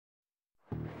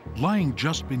Lying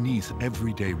just beneath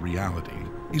everyday reality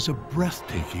is a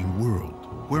breathtaking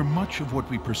world where much of what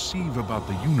we perceive about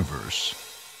the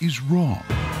universe is wrong.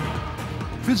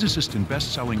 Physicist and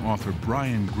best-selling author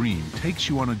Brian Greene takes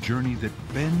you on a journey that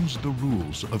bends the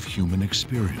rules of human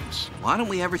experience. Why don't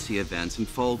we ever see events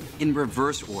unfold in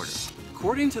reverse order?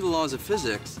 According to the laws of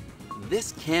physics,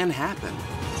 this can happen.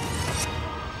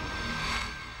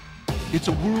 It's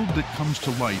a world that comes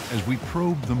to light as we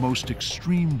probe the most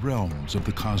extreme realms of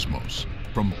the cosmos,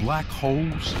 from black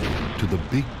holes to the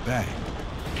Big Bang,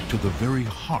 to the very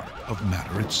heart of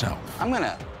matter itself. I'm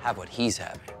gonna have what he's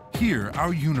having. Here,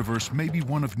 our universe may be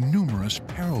one of numerous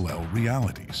parallel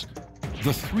realities.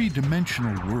 The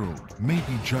three-dimensional world may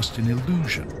be just an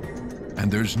illusion,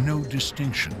 and there's no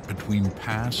distinction between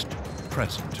past,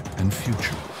 present, and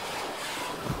future.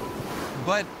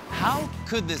 But how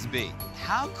could this be?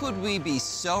 How could we be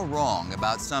so wrong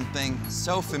about something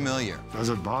so familiar? Does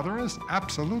it bother us?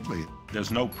 Absolutely. There's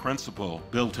no principle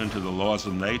built into the laws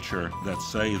of nature that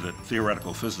say that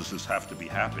theoretical physicists have to be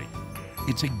happy.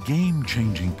 It's a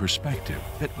game-changing perspective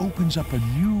that opens up a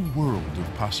new world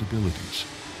of possibilities.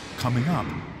 Coming up,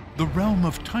 the realm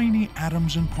of tiny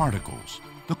atoms and particles,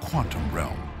 the quantum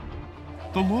realm.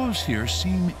 The laws here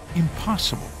seem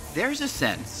impossible. There's a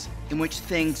sense in which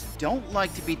things don't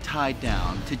like to be tied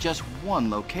down to just one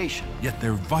location. Yet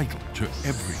they're vital to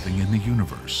everything in the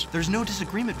universe. There's no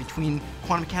disagreement between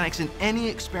quantum mechanics and any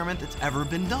experiment that's ever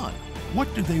been done.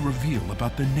 What do they reveal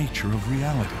about the nature of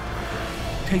reality?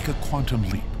 Take a quantum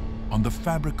leap on the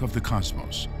fabric of the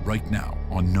cosmos right now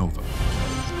on Nova.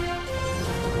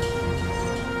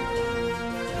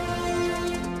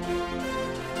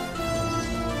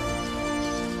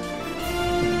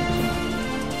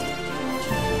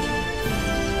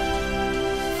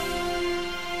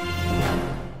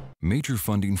 Major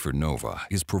funding for NOVA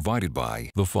is provided by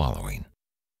the following: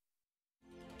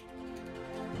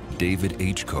 David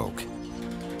H. Koch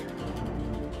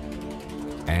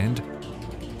and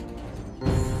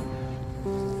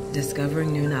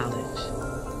Discovering New Knowledge,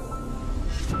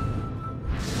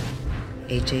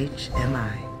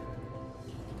 HHMI,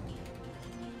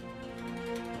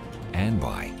 and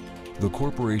by the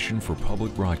Corporation for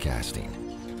Public Broadcasting,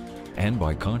 and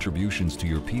by contributions to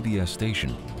your PBS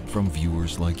station from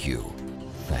viewers like you.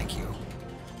 Thank you.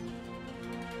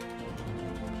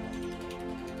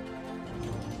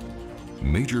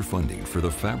 Major funding for the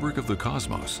fabric of the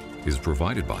cosmos is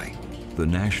provided by the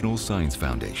National Science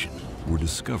Foundation, where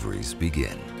discoveries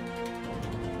begin.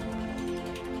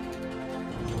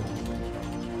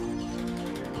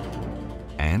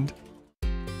 And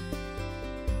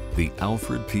the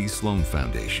Alfred P. Sloan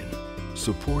Foundation,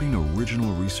 supporting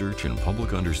original research and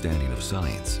public understanding of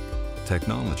science,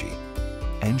 technology,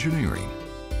 engineering,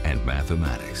 and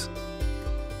mathematics.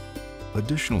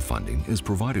 Additional funding is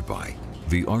provided by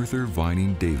the Arthur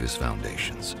Vining Davis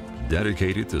Foundations,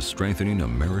 dedicated to strengthening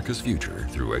America's future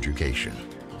through education.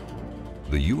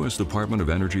 The U.S. Department of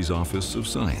Energy's Office of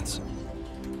Science,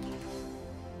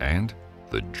 and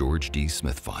the George D.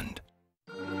 Smith Fund.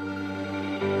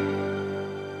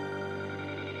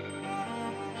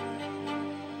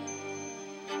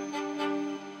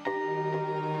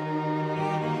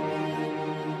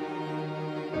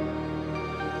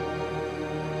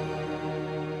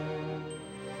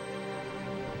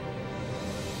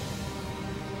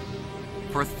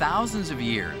 For thousands of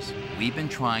years, we've been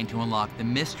trying to unlock the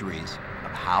mysteries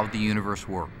of how the universe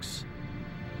works.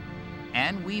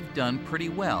 And we've done pretty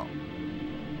well,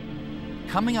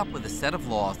 coming up with a set of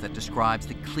laws that describes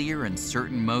the clear and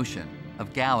certain motion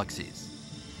of galaxies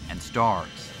and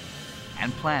stars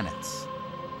and planets.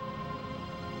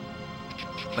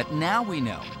 But now we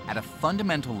know, at a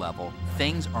fundamental level,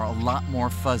 things are a lot more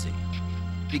fuzzy,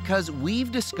 because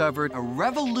we've discovered a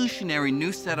revolutionary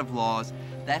new set of laws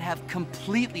that have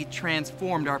completely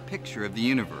transformed our picture of the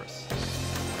universe.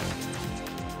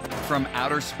 From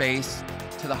outer space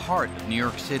to the heart of New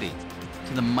York City,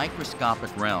 to the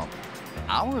microscopic realm,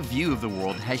 our view of the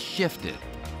world has shifted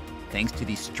thanks to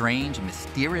these strange,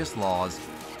 mysterious laws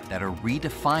that are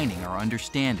redefining our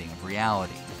understanding of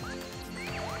reality.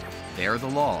 They're the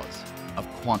laws of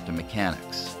quantum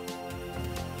mechanics.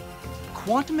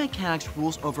 Quantum mechanics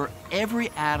rules over every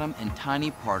atom and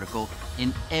tiny particle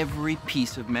in every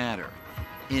piece of matter,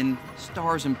 in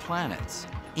stars and planets,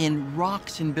 in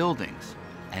rocks and buildings,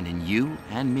 and in you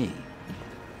and me.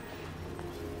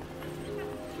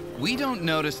 We don't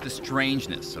notice the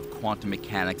strangeness of quantum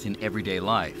mechanics in everyday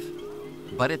life,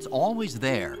 but it's always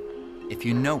there if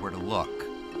you know where to look.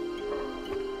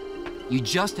 You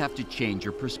just have to change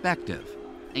your perspective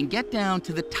and get down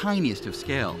to the tiniest of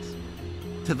scales,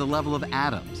 to the level of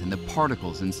atoms and the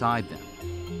particles inside them.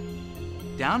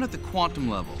 Down at the quantum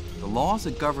level, the laws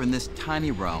that govern this tiny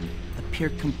realm appear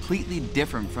completely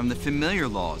different from the familiar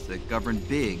laws that govern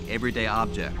big, everyday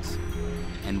objects.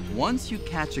 And once you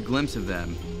catch a glimpse of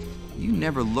them, you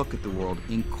never look at the world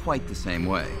in quite the same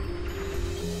way.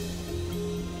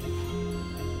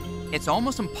 It's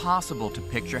almost impossible to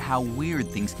picture how weird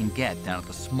things can get down at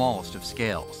the smallest of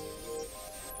scales.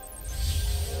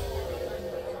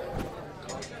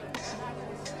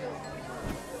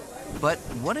 But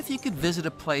what if you could visit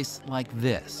a place like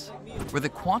this, where the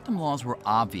quantum laws were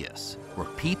obvious, where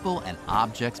people and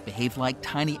objects behave like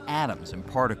tiny atoms and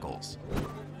particles?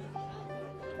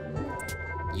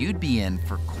 You'd be in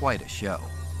for quite a show.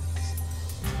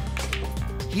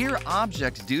 Here,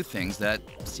 objects do things that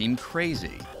seem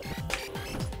crazy.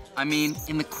 I mean,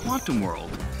 in the quantum world,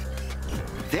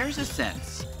 there's a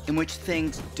sense in which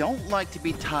things don't like to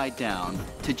be tied down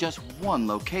to just one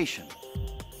location,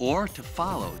 or to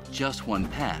follow just one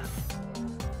path.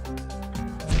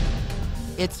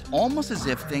 It's almost as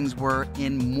if things were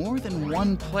in more than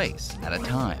one place at a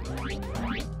time.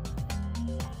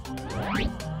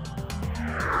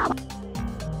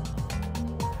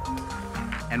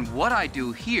 And what I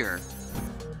do here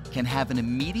can have an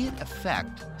immediate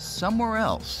effect somewhere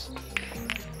else,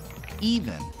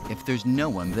 even if there's no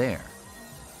one there.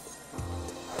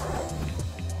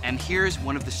 And here's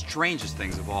one of the strangest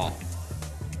things of all.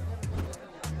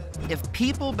 If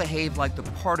people behave like the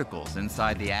particles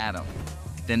inside the atom,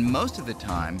 then most of the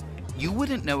time, you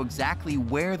wouldn't know exactly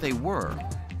where they were.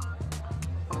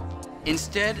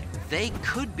 Instead, they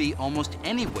could be almost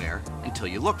anywhere until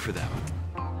you look for them.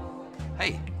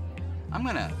 Hey, I'm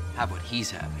gonna have what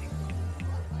he's having.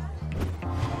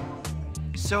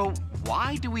 So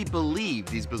why do we believe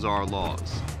these bizarre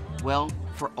laws? Well,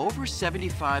 for over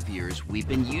 75 years, we've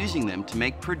been using them to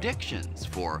make predictions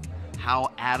for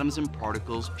how atoms and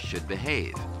particles should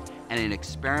behave. And in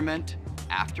experiment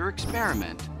after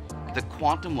experiment, the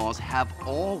quantum laws have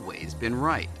always been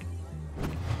right.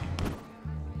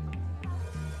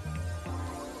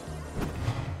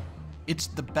 It's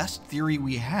the best theory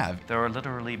we have. There are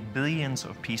literally billions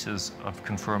of pieces of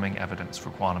confirming evidence for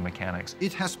quantum mechanics.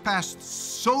 It has passed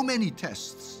so many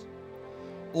tests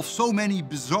of so many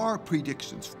bizarre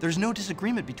predictions. There's no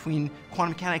disagreement between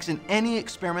quantum mechanics and any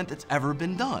experiment that's ever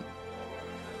been done.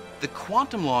 The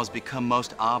quantum laws become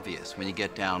most obvious when you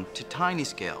get down to tiny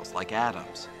scales like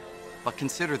atoms. But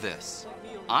consider this,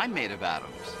 I'm made of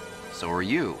atoms, so are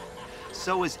you.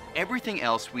 So is everything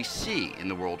else we see in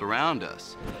the world around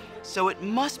us. So it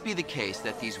must be the case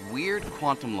that these weird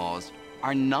quantum laws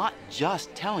are not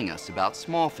just telling us about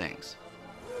small things.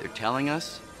 They're telling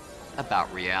us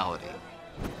about reality.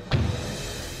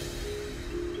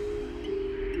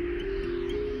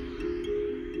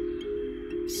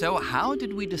 So how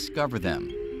did we discover them?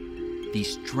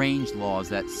 These strange laws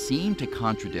that seem to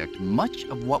contradict much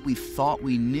of what we thought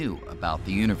we knew about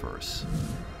the universe.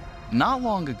 Not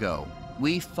long ago,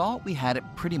 we thought we had it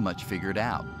pretty much figured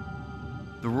out.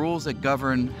 The rules that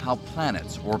govern how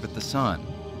planets orbit the sun,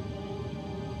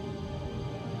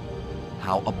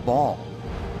 how a ball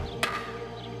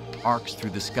arcs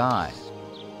through the sky,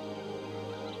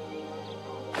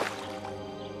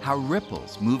 how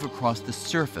ripples move across the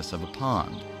surface of a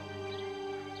pond.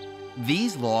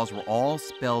 These laws were all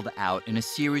spelled out in a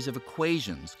series of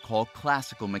equations called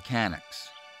classical mechanics,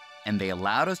 and they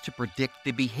allowed us to predict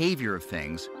the behavior of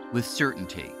things with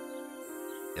certainty.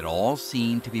 It all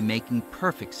seemed to be making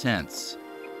perfect sense,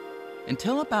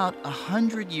 until about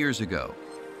 100 years ago,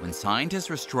 when scientists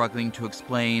were struggling to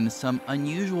explain some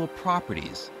unusual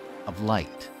properties of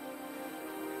light.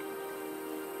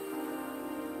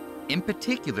 In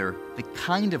particular, the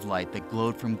kind of light that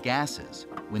glowed from gases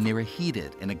when they were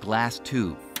heated in a glass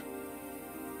tube.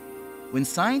 When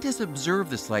scientists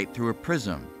observed this light through a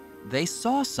prism, they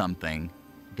saw something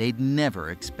they'd never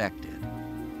expected.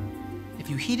 If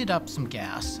you heated up some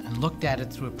gas and looked at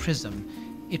it through a prism,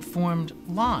 it formed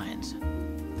lines.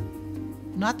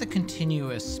 Not the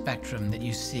continuous spectrum that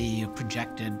you see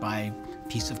projected by a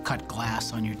piece of cut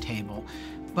glass on your table,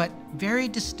 but very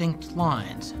distinct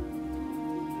lines.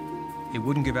 It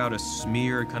wouldn't give out a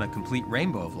smear, kind of complete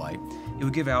rainbow of light. It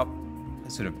would give out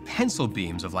sort of pencil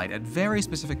beams of light at very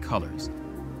specific colors.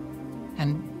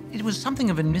 And it was something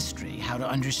of a mystery how to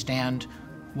understand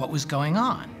what was going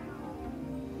on.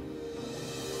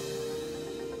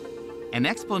 An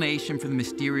explanation for the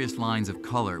mysterious lines of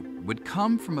color would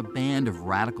come from a band of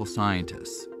radical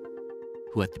scientists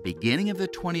who, at the beginning of the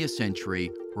 20th century,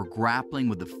 were grappling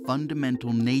with the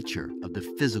fundamental nature of the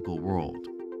physical world.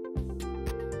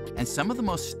 And some of the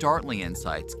most startling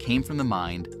insights came from the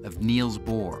mind of Niels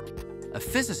Bohr, a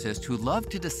physicist who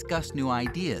loved to discuss new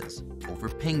ideas over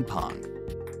ping pong.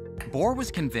 Bohr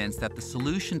was convinced that the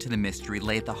solution to the mystery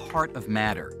lay at the heart of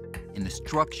matter, in the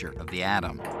structure of the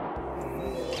atom.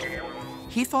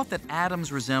 He thought that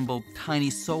atoms resembled tiny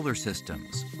solar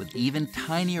systems, with even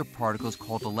tinier particles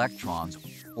called electrons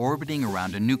orbiting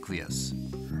around a nucleus,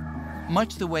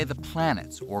 much the way the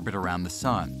planets orbit around the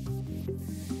sun.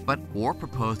 But Bohr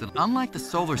proposed that unlike the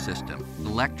solar system,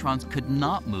 electrons could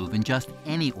not move in just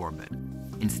any orbit.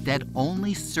 Instead,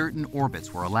 only certain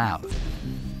orbits were allowed.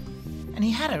 And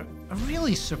he had a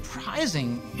really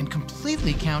surprising and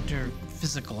completely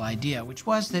counter-physical idea, which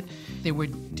was that there were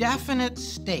definite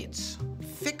states,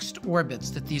 fixed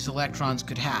orbits that these electrons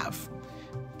could have,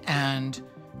 and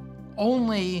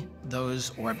only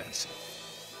those orbits.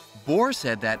 Bohr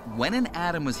said that when an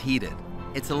atom was heated,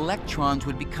 its electrons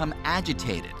would become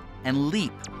agitated and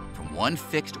leap from one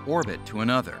fixed orbit to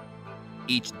another.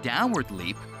 Each downward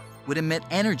leap would emit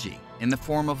energy in the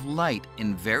form of light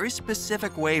in very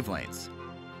specific wavelengths,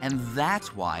 and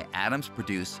that's why atoms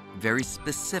produce very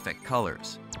specific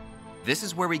colors. This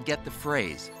is where we get the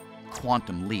phrase,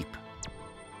 quantum leap.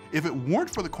 If it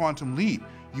weren't for the quantum leap,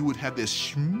 you would have this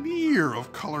smear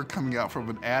of color coming out from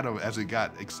an atom as it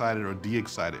got excited or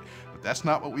de-excited. But that's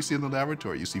not what we see in the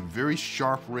laboratory. You see very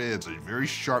sharp reds and very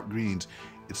sharp greens.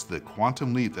 It's the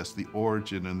quantum leap that's the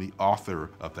origin and the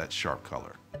author of that sharp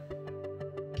color.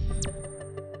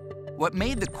 What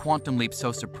made the quantum leap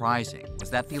so surprising was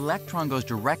that the electron goes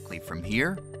directly from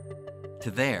here to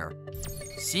there,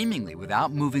 seemingly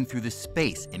without moving through the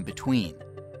space in between.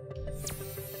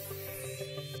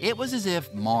 It was as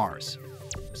if Mars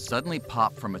suddenly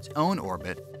popped from its own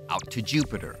orbit out to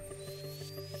Jupiter.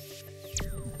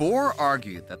 Bohr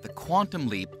argued that the quantum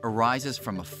leap arises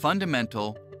from a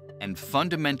fundamental and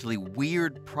fundamentally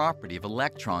weird property of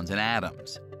electrons and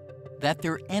atoms, that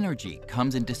their energy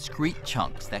comes in discrete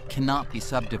chunks that cannot be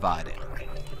subdivided,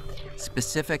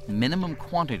 specific minimum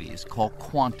quantities called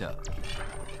quanta.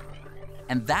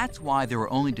 And that's why there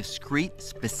are only discrete,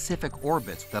 specific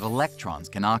orbits that electrons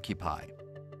can occupy.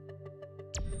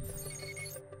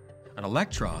 An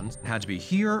electron had to be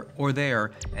here or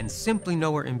there and simply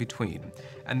nowhere in between.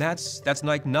 And that's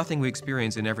like nothing we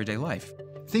experience in everyday life.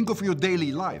 Think of your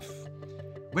daily life.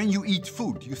 When you eat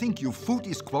food, you think your food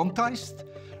is quantized?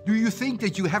 Do you think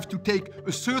that you have to take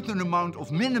a certain amount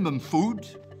of minimum food?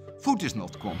 Food is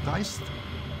not quantized.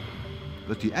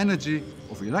 But the energy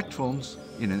of electrons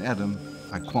in an atom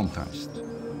are quantized.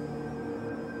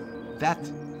 That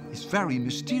is very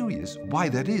mysterious, why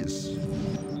that is.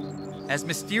 As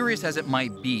mysterious as it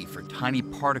might be for tiny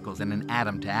particles in an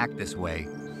atom to act this way,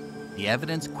 the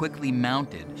evidence quickly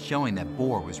mounted showing that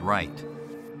Bohr was right.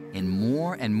 In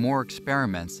more and more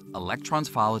experiments, electrons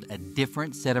followed a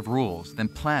different set of rules than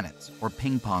planets or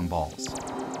ping pong balls.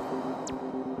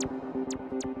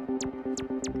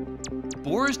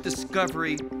 Bohr's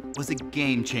discovery was a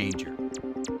game changer.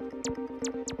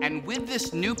 And with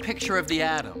this new picture of the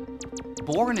atom,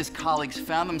 Bohr and his colleagues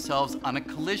found themselves on a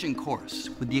collision course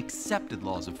with the accepted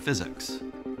laws of physics.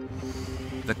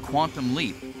 The quantum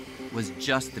leap was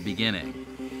just the beginning.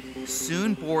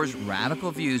 Soon Bohr's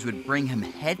radical views would bring him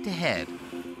head-to-head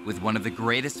with one of the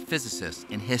greatest physicists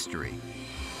in history.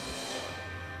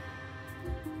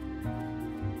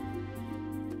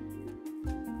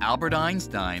 Albert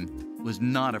Einstein was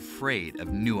not afraid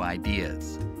of new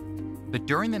ideas. But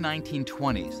during the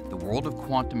 1920s, the world of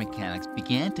quantum mechanics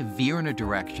began to veer in a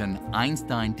direction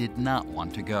Einstein did not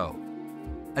want to go.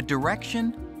 A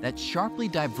direction that sharply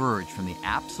diverged from the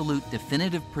absolute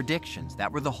definitive predictions that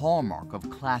were the hallmark of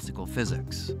classical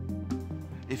physics.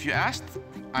 If you asked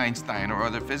Einstein or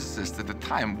other physicists at the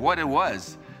time what it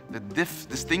was that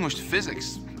distinguished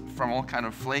physics from all kind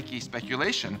of flaky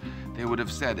speculation, they would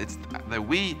have said it's that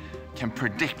we can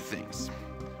predict things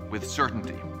with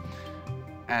certainty.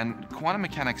 And quantum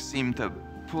mechanics seemed to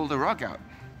pull the rug out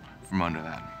from under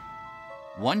that.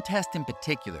 One test in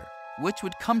particular, which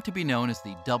would come to be known as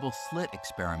the double-slit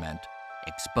experiment,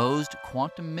 exposed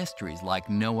quantum mysteries like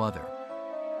no other.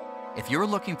 If you're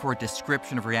looking for a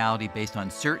description of reality based on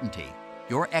certainty,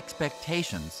 your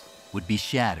expectations would be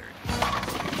shattered.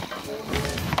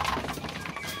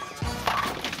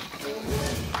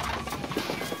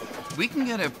 We can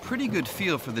get a pretty good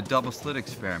feel for the double-slit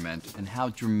experiment and how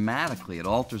dramatically it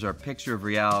alters our picture of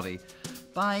reality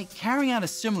by carrying out a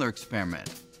similar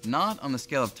experiment, not on the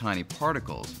scale of tiny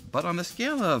particles, but on the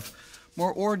scale of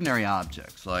more ordinary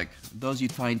objects, like those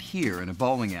you'd find here in a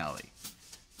bowling alley.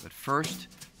 But first,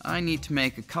 I need to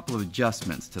make a couple of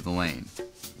adjustments to the lane.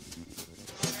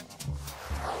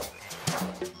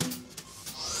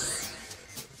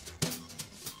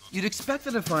 You'd expect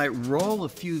that if I roll a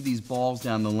few of these balls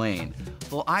down the lane,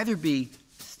 they'll either be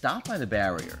stopped by the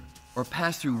barrier or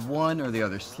pass through one or the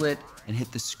other slit and hit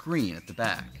the screen at the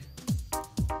back.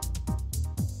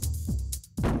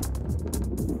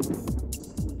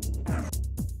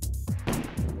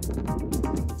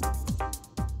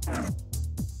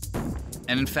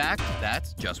 And in fact,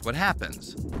 that's just what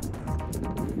happens.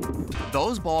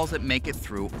 Those balls that make it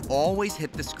through always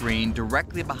hit the screen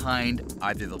directly behind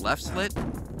either the left slit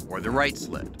or the right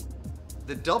slit.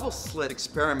 The double slit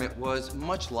experiment was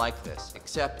much like this,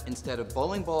 except instead of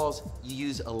bowling balls, you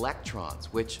use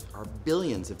electrons, which are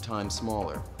billions of times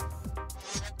smaller.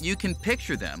 You can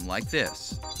picture them like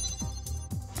this.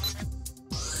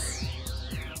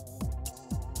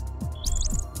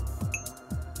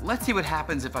 Let's see what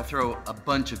happens if I throw a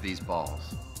bunch of these balls.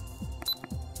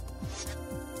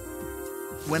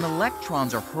 When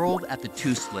electrons are hurled at the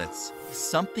two slits,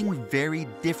 something very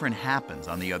different happens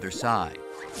on the other side.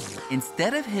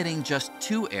 Instead of hitting just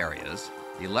two areas,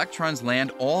 the electrons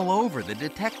land all over the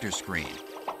detector screen,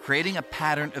 creating a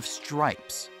pattern of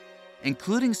stripes,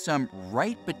 including some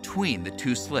right between the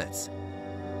two slits,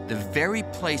 the very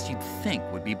place you'd think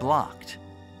would be blocked.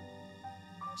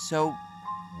 So,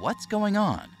 what's going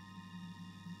on?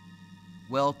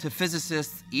 Well, to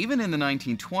physicists, even in the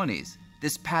 1920s,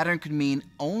 this pattern could mean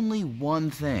only one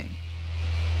thing: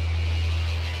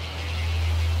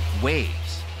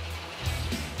 waves.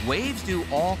 Waves do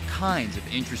all kinds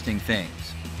of interesting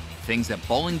things, things that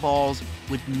bowling balls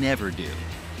would never do.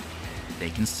 They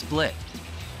can split.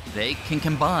 They can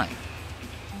combine.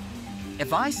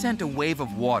 If I sent a wave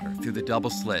of water through the double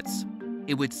slits,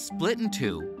 it would split in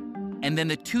two, and then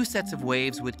the two sets of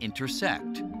waves would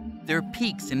intersect. Their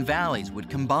peaks and valleys would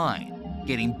combine,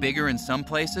 getting bigger in some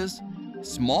places,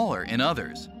 smaller in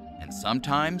others, and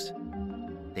sometimes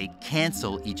they'd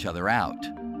cancel each other out.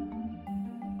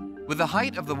 With the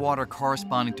height of the water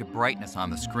corresponding to brightness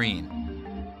on the screen,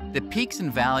 the peaks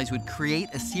and valleys would create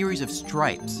a series of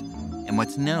stripes and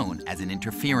what's known as an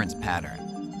interference pattern.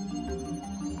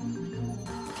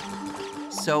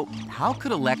 So how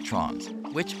could electrons,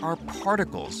 which are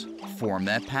particles, form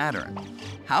that pattern?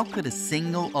 How could a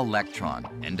single electron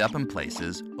end up in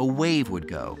places a wave would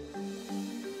go?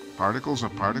 Particles are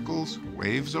particles,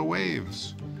 waves are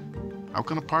waves. How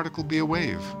can a particle be a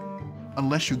wave?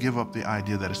 Unless you give up the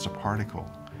idea that it's a particle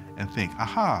and think,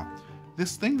 aha,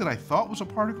 this thing that I thought was a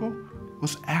particle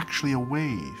was actually a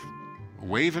wave. A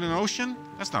wave in an ocean?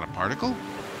 That's not a particle.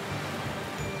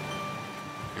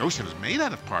 The ocean is made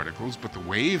out of particles, but the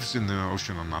waves in the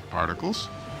ocean are not particles.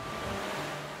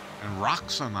 And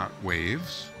rocks are not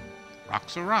waves.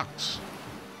 Rocks are rocks.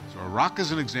 So a rock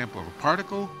is an example of a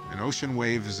particle, an ocean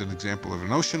wave is an example of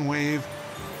an ocean wave,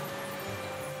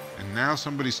 and now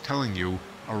somebody's telling you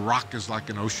a rock is like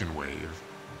an ocean wave.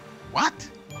 What?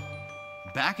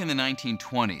 Back in the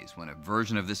 1920s, when a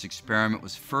version of this experiment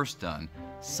was first done,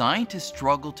 scientists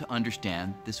struggled to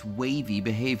understand this wavy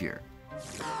behavior.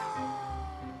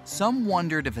 Some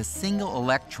wondered if a single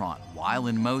electron, while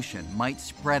in motion, might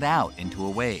spread out into a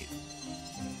wave.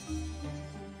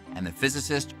 And the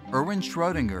physicist Erwin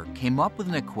Schrödinger came up with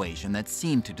an equation that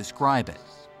seemed to describe it.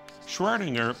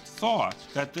 Schrödinger thought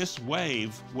that this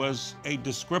wave was a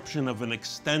description of an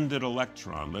extended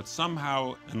electron, that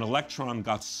somehow an electron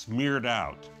got smeared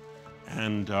out,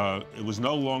 and it was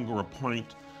no longer a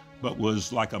point, but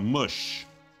was like a mush.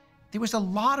 There was a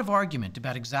lot of argument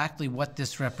about exactly what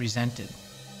this represented.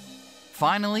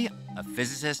 Finally, a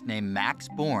physicist named Max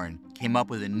Born came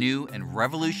up with a new and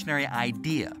revolutionary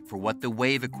idea for what the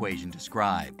wave equation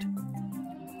described.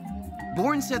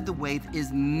 Born said the wave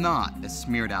is not a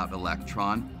smeared out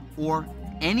electron or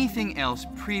anything else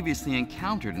previously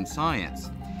encountered in science.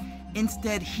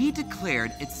 Instead, he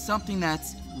declared it's something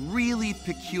that's really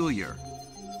peculiar,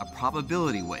 a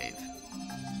probability wave.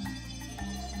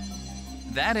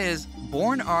 That is,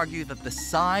 Born argued that the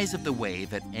size of the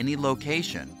wave at any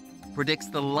location predicts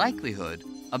the likelihood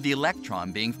of the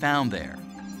electron being found there.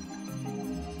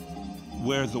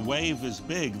 Where the wave is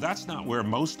big, that's not where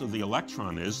most of the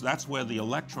electron is. That's where the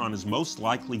electron is most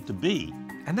likely to be.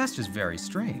 And that's just very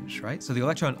strange, right? So the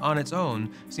electron on its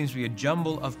own seems to be a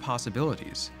jumble of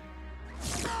possibilities.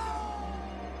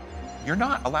 You're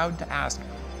not allowed to ask,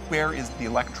 where is the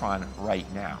electron right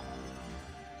now?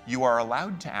 You are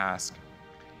allowed to ask,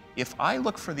 if I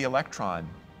look for the electron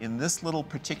in this little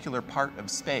particular part of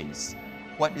space,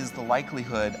 what is the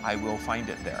likelihood I will find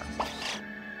it there?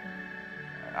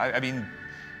 I mean,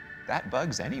 that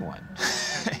bugs anyone,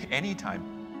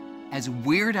 anytime. As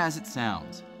weird as it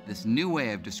sounds, this new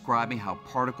way of describing how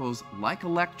particles like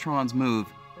electrons move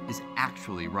is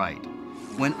actually right.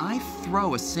 When I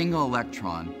throw a single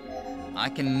electron, I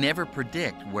can never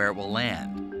predict where it will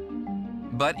land.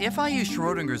 But if I use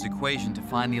Schrodinger's equation to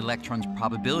find the electron's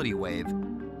probability wave,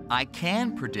 I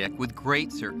can predict with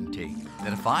great certainty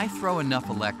that if I throw enough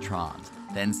electrons,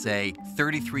 then say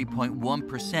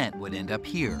 33.1% would end up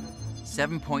here,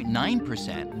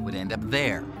 7.9% would end up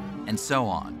there, and so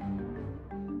on.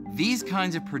 These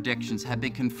kinds of predictions have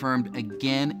been confirmed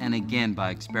again and again by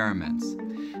experiments.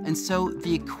 And so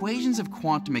the equations of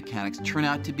quantum mechanics turn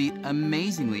out to be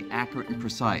amazingly accurate and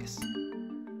precise,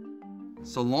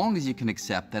 so long as you can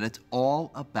accept that it's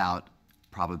all about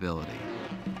probability.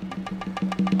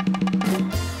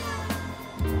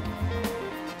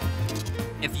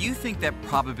 If you think that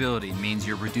probability means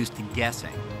you're reduced to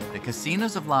guessing, the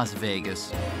casinos of Las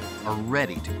Vegas are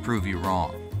ready to prove you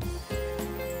wrong.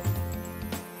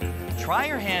 Try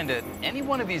your hand at any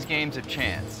one of these games of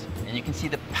chance, and you can see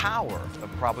the power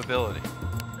of probability.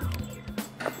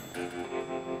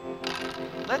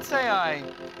 Let's say I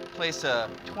place a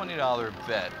 $20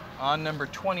 bet on number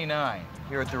 29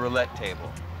 here at the roulette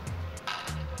table.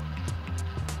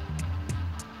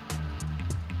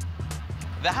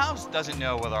 The house doesn't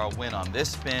know whether I'll win on this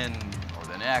spin, or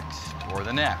the next, or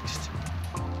the next.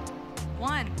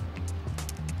 1.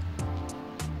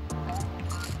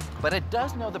 But it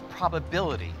does know the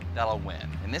probability that I'll win.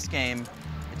 In this game,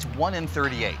 it's 1 in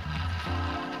 38.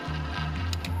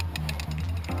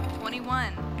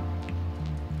 21.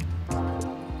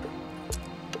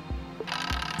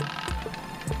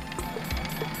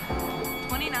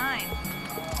 29.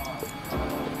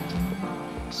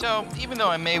 So even though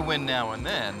I may win now and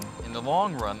then, in the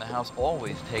long run, the house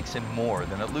always takes in more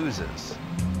than it loses.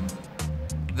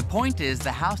 The point is,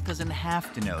 the house doesn't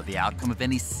have to know the outcome of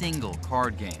any single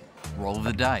card game, roll of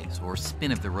the dice, or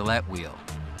spin of the roulette wheel.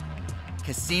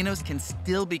 Casinos can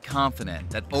still be confident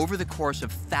that over the course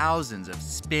of thousands of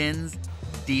spins,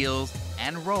 deals,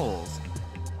 and rolls,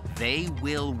 they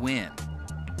will win.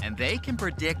 And they can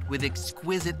predict with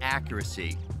exquisite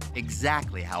accuracy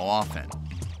exactly how often.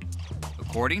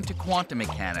 According to quantum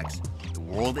mechanics, the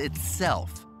world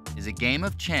itself is a game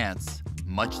of chance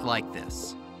much like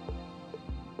this.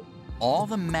 All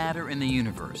the matter in the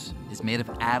universe is made of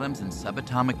atoms and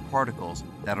subatomic particles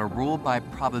that are ruled by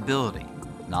probability,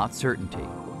 not certainty.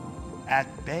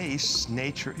 At base,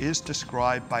 nature is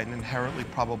described by an inherently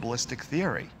probabilistic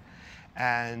theory.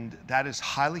 And that is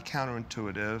highly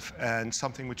counterintuitive and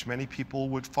something which many people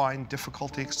would find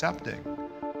difficulty accepting.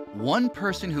 One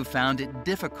person who found it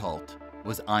difficult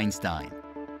was Einstein.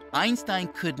 Einstein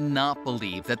could not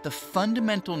believe that the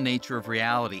fundamental nature of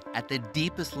reality at the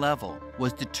deepest level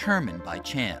was determined by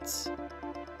chance.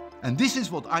 And this is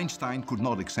what Einstein could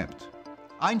not accept.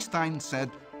 Einstein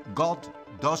said, God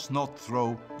does not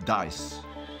throw dice.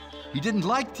 He didn't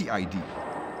like the idea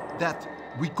that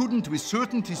we couldn't with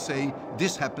certainty say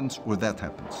this happens or that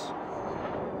happens.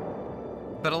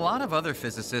 But a lot of other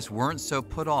physicists weren't so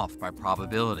put off by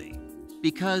probability,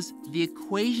 because the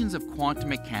equations of quantum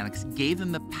mechanics gave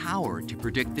them the power to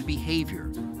predict the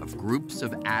behavior of groups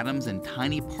of atoms and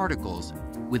tiny particles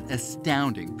with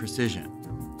astounding precision.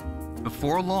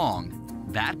 Before long,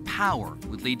 that power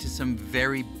would lead to some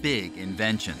very big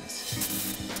inventions.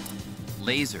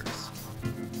 Lasers,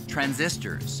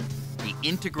 transistors, the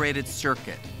integrated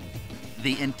circuit,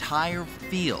 the entire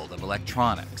field of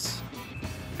electronics.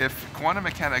 If quantum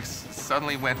mechanics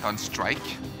suddenly went on strike,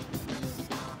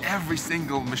 every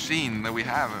single machine that we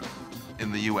have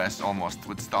in the US almost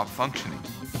would stop functioning.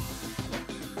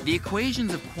 The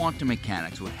equations of quantum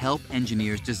mechanics would help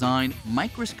engineers design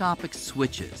microscopic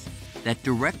switches that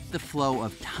direct the flow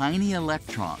of tiny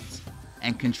electrons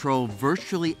and control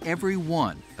virtually every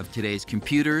one of today's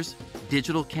computers,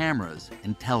 digital cameras,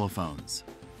 and telephones.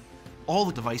 All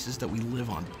the devices that we live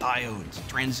on, diodes,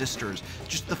 transistors,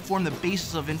 just to form the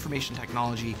basis of information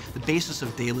technology, the basis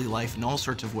of daily life in all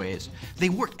sorts of ways. They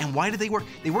work, and why do they work?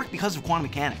 They work because of quantum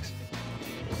mechanics.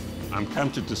 I'm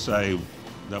tempted to say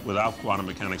that without quantum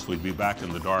mechanics, we'd be back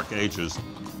in the dark ages.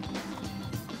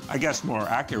 I guess more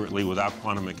accurately, without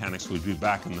quantum mechanics, we'd be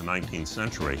back in the 19th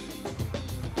century.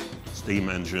 Steam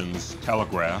engines,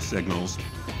 telegraph signals.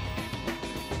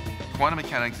 Quantum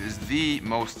mechanics is the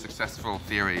most successful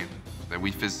theory that we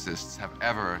physicists have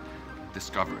ever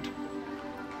discovered.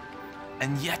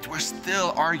 And yet we're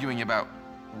still arguing about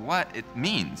what it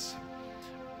means,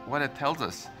 what it tells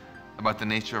us about the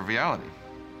nature of reality.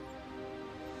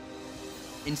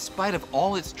 In spite of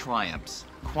all its triumphs,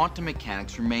 quantum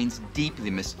mechanics remains deeply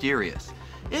mysterious.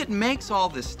 It makes all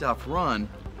this stuff run,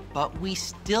 but we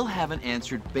still haven't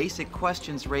answered basic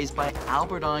questions raised by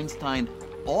Albert Einstein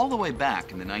all the way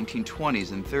back in the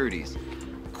 1920s and 30s.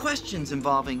 Questions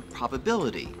involving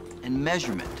probability and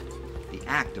measurement, the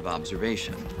act of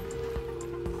observation.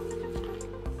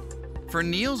 For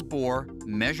Niels Bohr,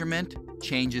 measurement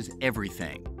changes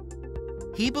everything.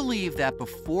 He believed that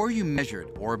before you measured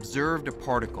or observed a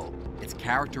particle, its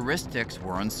characteristics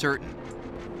were uncertain.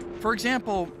 For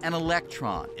example, an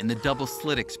electron in the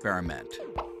double-slit experiment.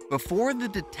 Before the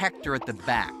detector at the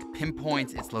back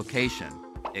pinpoints its location,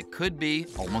 it could be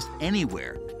almost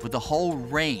anywhere with a whole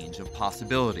range of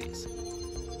possibilities,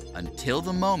 until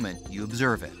the moment you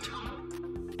observe it.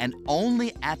 And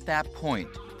only at that point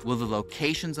will the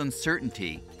location's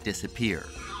uncertainty disappear.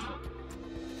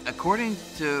 According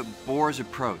to Bohr's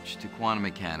approach to quantum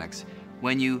mechanics,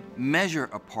 when you measure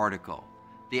a particle,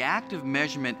 the act of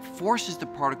measurement forces the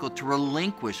particle to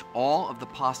relinquish all of the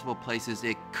possible places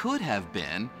it could have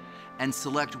been and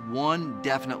select one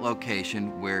definite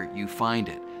location where you find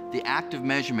it. The act of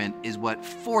measurement is what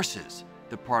forces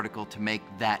the particle to make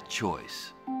that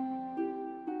choice.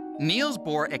 Niels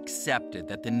Bohr accepted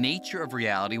that the nature of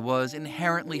reality was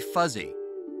inherently fuzzy,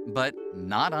 but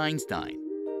not Einstein.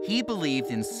 He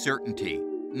believed in certainty,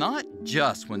 not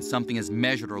just when something is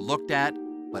measured or looked at,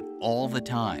 but all the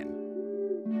time.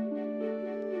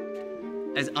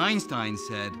 As Einstein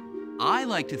said, I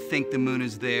like to think the moon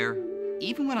is there,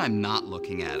 even when I'm not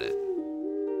looking at it.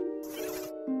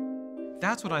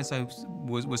 That's what Einstein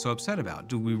was so upset about.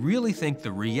 Do we really think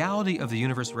the reality of the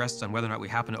universe rests on whether or not we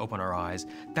happen to open our eyes?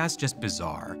 That's just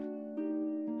bizarre.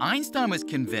 Einstein was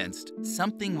convinced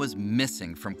something was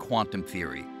missing from quantum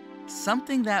theory,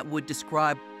 something that would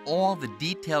describe all the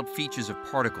detailed features of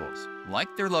particles,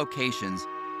 like their locations,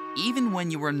 even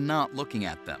when you were not looking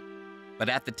at them. But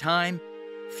at the time,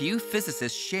 few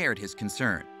physicists shared his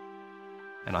concern.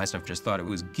 And Einstein just thought it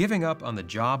was giving up on the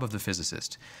job of the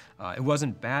physicist. It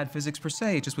wasn't bad physics per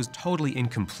se, it just was totally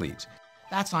incomplete.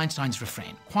 That's Einstein's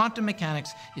refrain. Quantum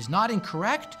mechanics is not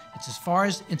incorrect, it's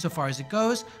insofar as it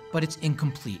goes, but it's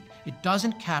incomplete. It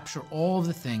doesn't capture all of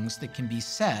the things that can be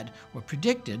said or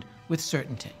predicted with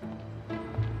certainty.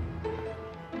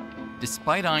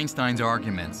 Despite Einstein's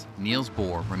arguments, Niels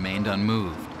Bohr remained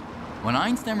unmoved. When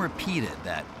Einstein repeated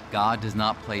that God does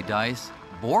not play dice,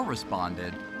 Bohr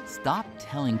responded, "Stop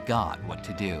telling God what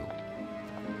to do."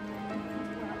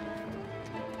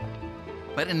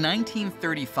 But in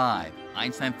 1935,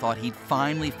 Einstein thought he'd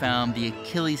finally found the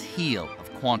Achilles heel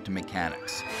of quantum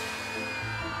mechanics.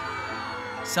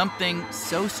 Something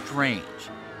so strange,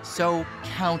 so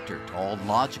counter to all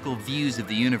logical views of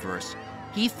the universe,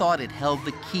 he thought it held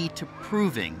the key to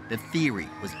proving the theory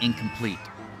was incomplete.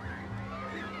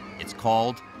 It's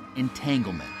called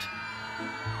entanglement.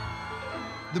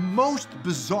 The most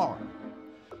bizarre,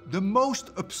 the most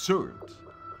absurd,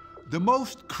 the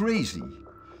most crazy,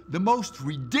 the most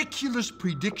ridiculous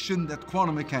prediction that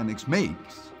quantum mechanics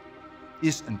makes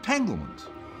is entanglement.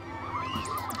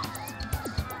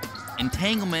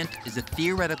 Entanglement is a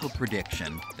theoretical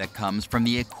prediction that comes from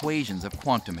the equations of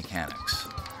quantum mechanics.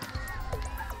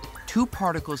 Two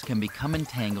particles can become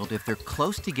entangled if they're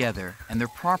close together and their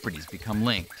properties become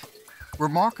linked.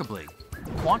 Remarkably,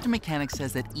 quantum mechanics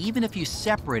says that even if you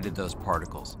separated those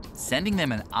particles, sending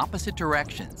them in opposite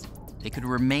directions, they could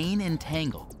remain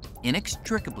entangled,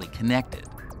 inextricably connected.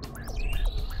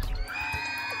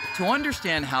 To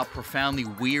understand how profoundly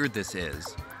weird this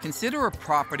is, consider a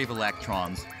property of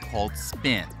electrons called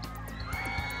spin.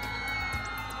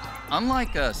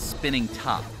 Unlike a spinning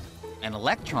top, an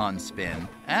electron spin,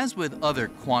 as with other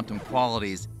quantum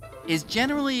qualities, is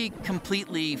generally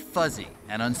completely fuzzy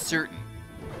and uncertain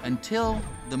until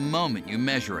the moment you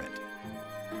measure it.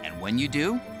 And when you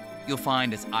do, you'll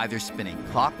find it's either spinning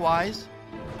clockwise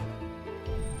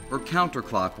or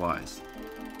counterclockwise.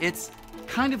 It's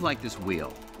kind of like this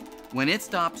wheel. When it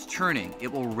stops turning,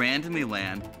 it will randomly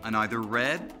land on either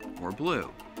red or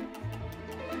blue.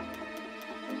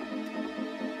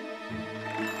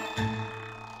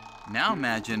 Now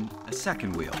imagine a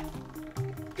second wheel.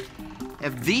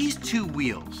 If these two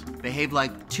wheels behave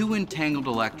like two entangled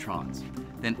electrons,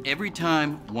 then every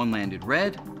time one landed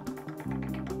red,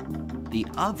 the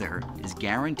other is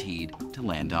guaranteed to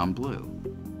land on blue.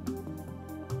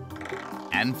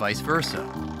 And vice versa.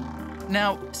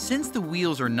 Now, since the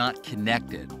wheels are not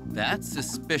connected, that's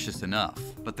suspicious enough.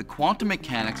 But the quantum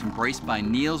mechanics embraced by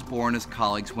Niels Bohr and his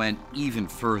colleagues went even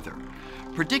further,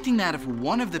 predicting that if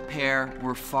one of the pair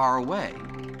were far away,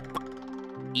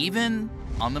 even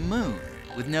on the moon,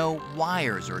 with no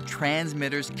wires or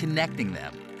transmitters connecting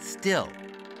them, still,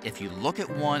 if you look at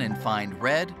one and find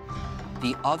red,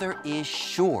 the other is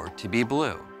sure to be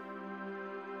blue.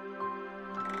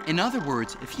 In other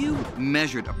words, if you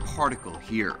measured a particle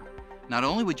here, not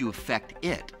only would you affect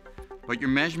it, but your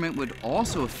measurement would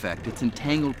also affect its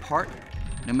entangled partner,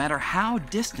 no matter how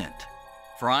distant.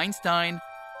 For Einstein,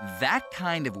 that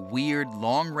kind of weird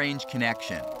long-range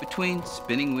connection between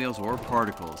spinning wheels or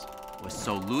particles was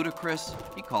so ludicrous,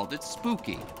 he called it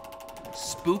spooky.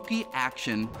 Spooky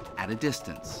action at a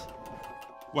distance.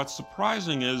 What's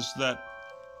surprising is that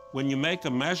when you make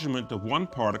a measurement of one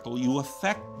particle, you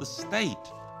affect the state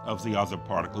of the other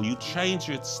particle. You change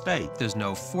its state. There's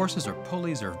no forces or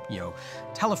pulleys or,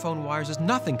 telephone wires. There's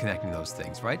nothing connecting those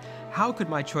things, right? How could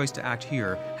my choice to act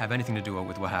here have anything to do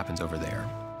with what happens over there?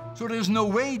 So there's no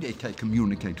way they can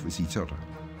communicate with each other.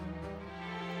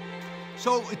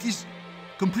 So it is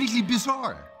completely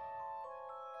bizarre.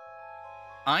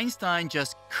 Einstein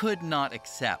just could not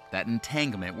accept that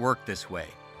entanglement worked this way,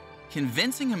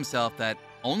 convincing himself that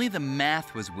only the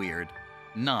math was weird,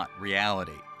 not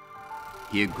reality.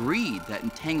 He agreed that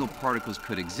entangled particles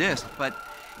could exist, but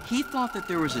he thought that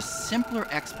there was a simpler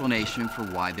explanation for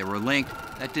why they were linked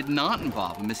that did not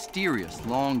involve a mysterious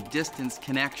long-distance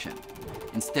connection.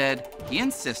 Instead, he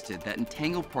insisted that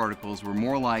entangled particles were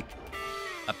more like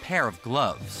a pair of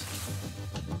gloves.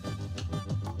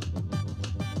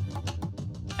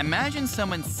 Imagine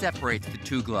someone separates the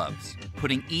two gloves,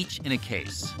 putting each in a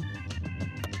case.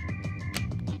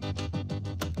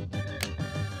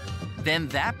 Then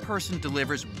that person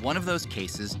delivers one of those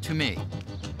cases to me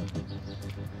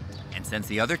and sends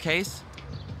the other case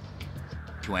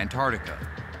to Antarctica.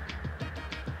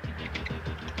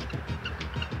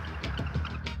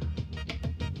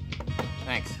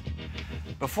 Thanks.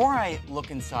 Before I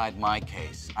look inside my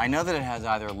case, I know that it has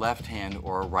either a left hand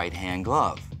or a right hand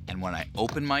glove. And when I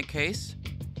open my case,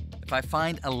 if I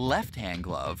find a left hand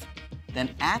glove,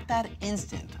 then at that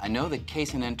instant, I know the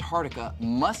case in Antarctica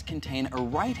must contain a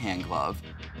right-hand glove,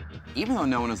 even though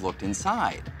no one has looked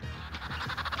inside.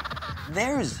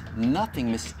 There's nothing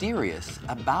mysterious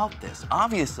about this.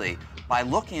 Obviously, by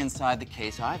looking inside the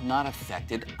case, I've not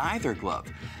affected either glove.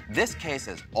 This case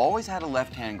has always had a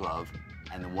left-hand glove,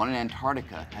 and the one in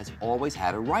Antarctica has always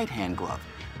had a right-hand glove.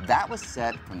 That was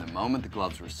set from the moment the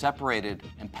gloves were separated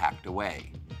and packed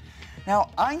away.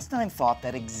 Now, Einstein thought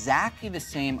that exactly the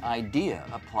same idea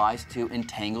applies to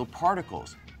entangled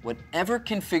particles. Whatever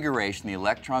configuration the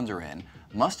electrons are in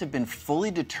must have been fully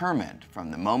determined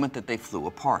from the moment that they flew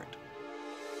apart.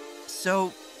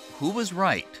 So, who was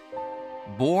right?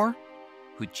 Bohr,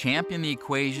 who championed the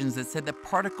equations that said that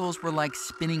particles were like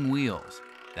spinning wheels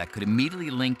that could immediately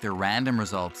link their random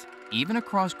results even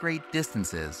across great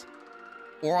distances?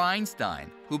 Or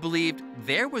Einstein, who believed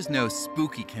there was no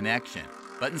spooky connection,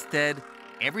 but instead,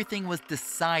 everything was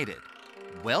decided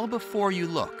well before you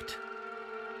looked?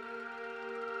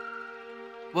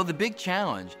 Well, the big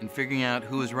challenge in figuring out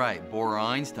who is right, Bohr or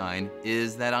Einstein,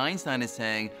 is that Einstein is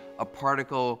saying a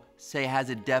particle, say,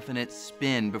 has a definite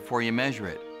spin before you measure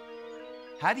it.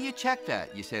 How do you check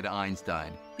that, you say to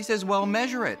Einstein? He says, well,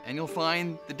 measure it, and you'll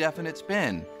find the definite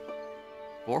spin.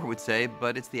 Bohr would say,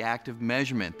 but it's the act of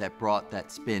measurement that brought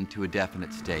that spin to a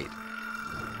definite state.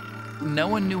 No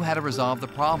one knew how to resolve the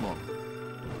problem.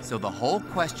 So the whole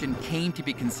question came to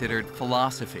be considered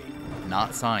philosophy,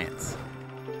 not science.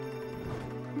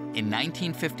 In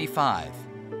 1955,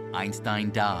 Einstein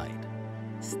died,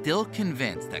 still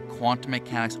convinced that quantum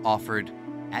mechanics offered,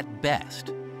 at best,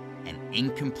 an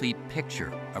incomplete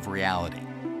picture of reality.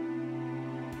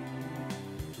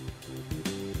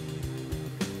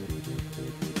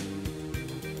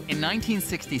 In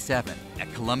 1967,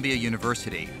 at Columbia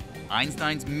University,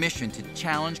 Einstein's mission to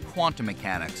challenge quantum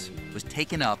mechanics was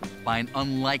taken up by an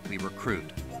unlikely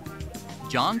recruit.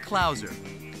 John Clauser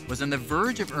was on the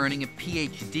verge of earning a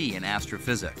PhD in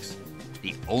astrophysics.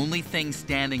 The only thing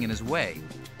standing in his way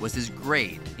was his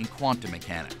grade in quantum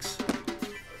mechanics.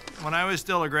 When I was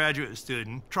still a graduate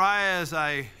student, try as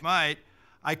I might,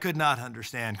 I could not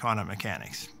understand quantum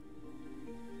mechanics.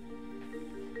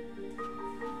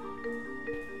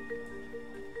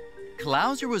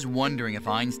 Clauser was wondering if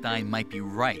Einstein might be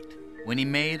right when he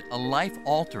made a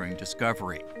life-altering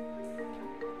discovery.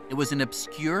 It was an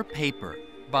obscure paper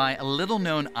by a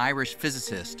little-known Irish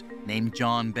physicist named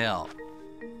John Bell.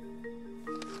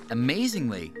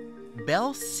 Amazingly,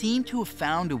 Bell seemed to have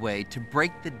found a way to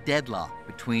break the deadlock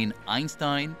between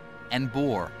Einstein and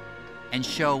Bohr and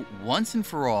show once and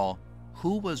for all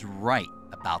who was right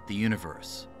about the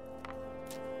universe.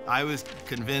 I was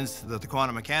convinced that the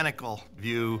quantum mechanical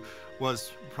view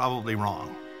was probably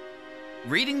wrong.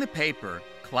 Reading the paper,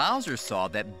 Clauser saw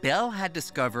that Bell had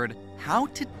discovered how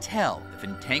to tell if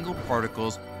entangled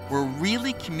particles were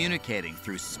really communicating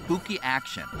through spooky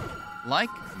action, like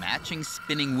matching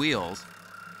spinning wheels,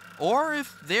 or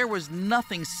if there was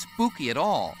nothing spooky at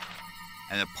all,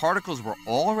 and the particles were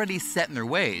already set in their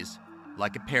ways,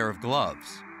 like a pair of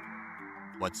gloves.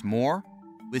 What's more,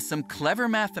 With some clever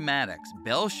mathematics,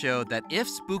 Bell showed that if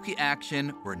spooky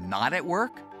action were not at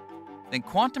work, then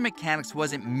quantum mechanics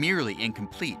wasn't merely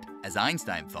incomplete, as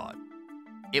Einstein thought.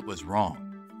 It was wrong.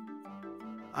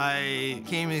 I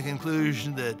came to the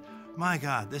conclusion that, my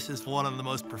God, this is one of the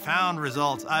most profound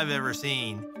results I've ever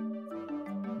seen.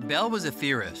 Bell was a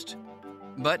theorist,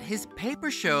 but his paper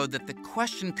showed that the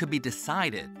question could be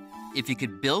decided if you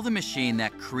could build a machine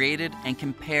that created and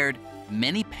compared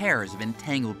many pairs of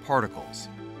entangled particles.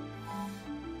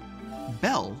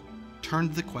 Bell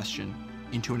turned the question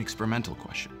into an experimental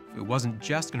question. It wasn't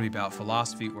just going to be about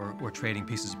philosophy or trading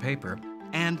pieces of paper.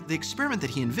 And the experiment that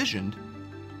he envisioned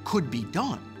could be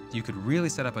done. You could really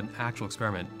set up an actual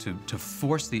experiment to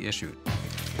force the issue.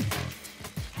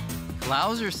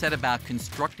 Clauser set about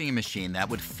constructing a machine that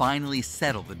would finally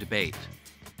settle the debate.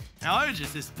 Now, I was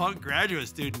just this punk graduate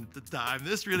student at the time.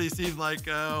 This really seemed like,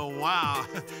 wow.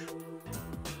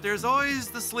 There's always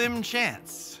the slim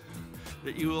chance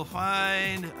that you will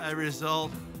find a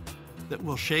result that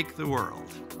will shake the world.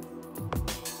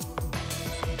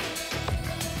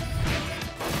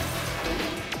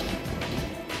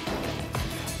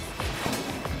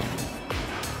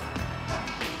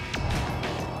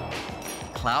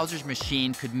 Clauser's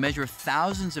machine could measure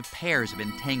thousands of pairs of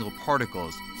entangled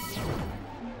particles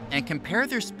and compare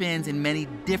their spins in many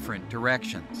different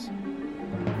directions.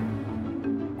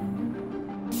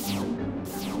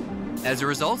 As the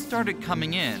results started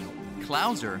coming in,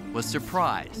 Clauser was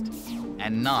surprised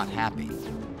and not happy.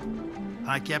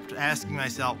 I kept asking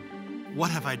myself,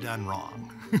 what have I done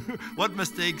wrong? What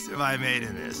mistakes have I made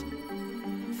in this?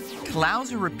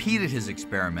 Clauser repeated his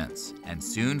experiments, and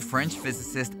soon French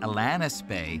physicist Alain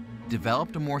Aspect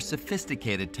developed a more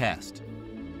sophisticated test.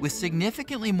 With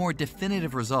significantly more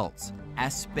definitive results,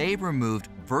 Aspect removed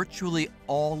virtually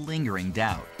all lingering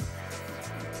doubt.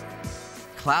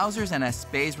 Clauser's and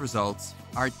Aspect's results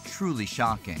are truly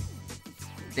shocking.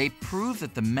 They prove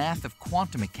that the math of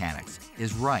quantum mechanics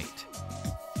is right.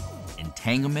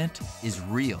 Entanglement is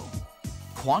real.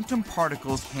 Quantum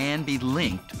particles can be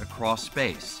linked across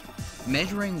space.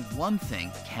 Measuring one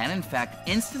thing can in fact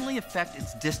instantly affect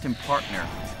its distant partner,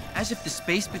 as if the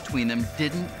space between them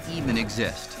didn't even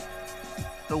exist.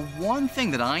 The one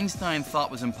thing that Einstein thought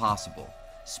was impossible,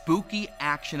 spooky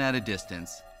action at a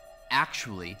distance,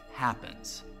 actually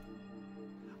happens.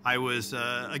 I was,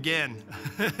 again,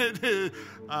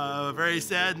 very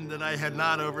saddened that I had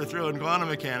not overthrown quantum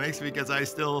mechanics, because I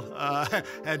still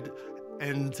had,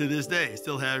 and to this day,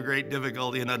 still have great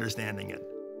difficulty in understanding it.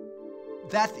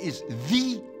 That is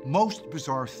the most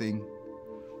bizarre thing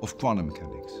of quantum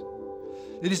mechanics.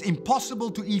 It is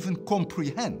impossible to even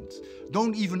comprehend.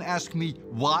 Don't even ask me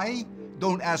why.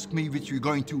 Don't ask me which we're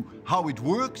going to, how it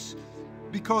works,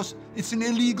 because it's an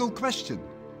illegal question.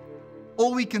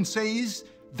 All we can say is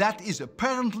that is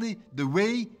apparently the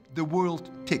way the world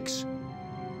ticks.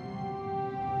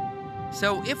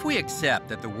 So if we accept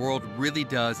that the world really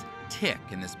does tick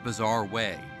in this bizarre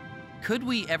way, could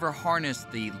we ever harness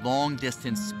the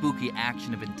long-distance spooky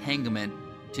action of entanglement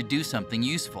to do something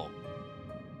useful?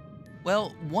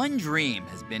 Well, one dream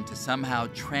has been to somehow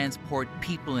transport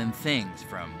people and things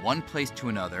from one place to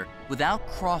another without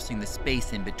crossing the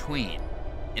space in between.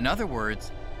 In other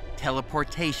words,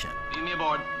 teleportation. Beam me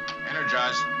aboard.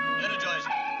 Energize. Energize.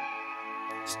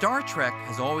 Star Trek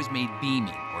has always made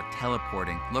beaming or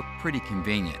teleporting look pretty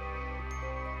convenient.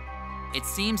 It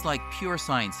seems like pure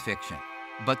science fiction,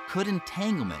 but could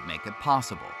entanglement make it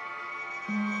possible?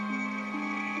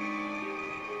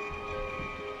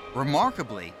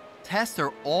 Remarkably, tests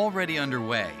are already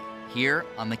underway here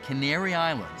on the Canary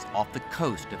Islands off the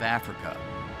coast of Africa.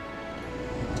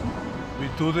 We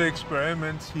do the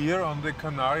experiments here on the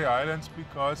Canary Islands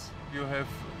because you have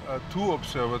 2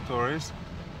 observatories,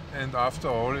 and after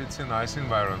all, it's a nice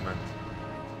environment.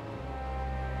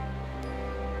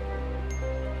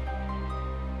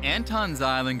 Anton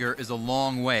Zeilinger is a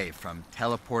long way from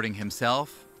teleporting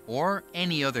himself or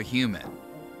any other human.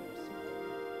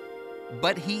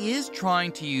 But he is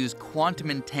trying to use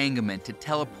quantum entanglement to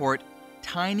teleport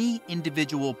tiny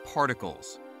individual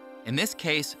particles. In this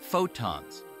case,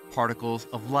 photons, particles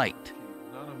of light.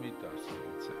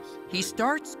 He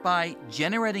starts by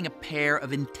generating a pair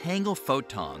of entangled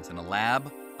photons in a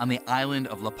lab on the island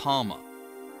of La Palma.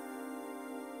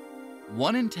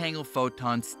 One entangled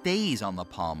photon stays on La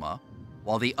Palma,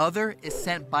 while the other is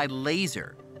sent by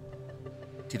laser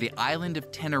to the island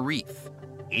of Tenerife,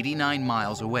 89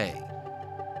 miles away.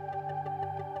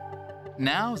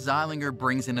 Now Zeilinger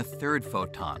brings in a third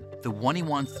photon, the one he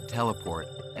wants to teleport,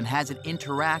 and has it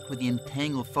interact with the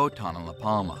entangled photon on La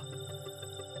Palma.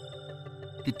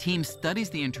 the team studies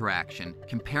the interaction,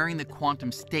 comparing the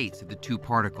quantum states of the two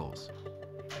particles.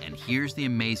 And here's the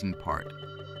amazing part.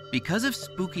 Because of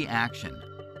spooky action,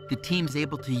 the team's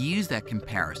able to use that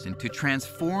comparison to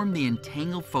transform the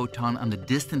entangled photon on the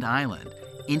distant island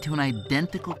into an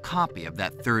identical copy of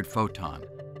that third photon.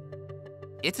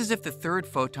 It's as if the third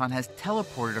photon has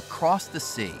teleported across the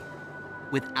sea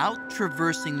without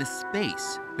traversing the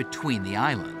space between the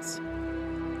islands.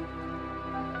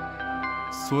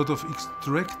 Sort of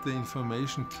extract the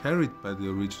information carried by the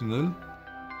original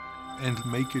and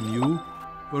make a new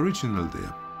original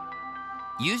there.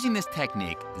 Using this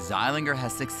technique, Zeilinger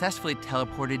has successfully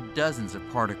teleported dozens of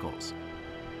particles.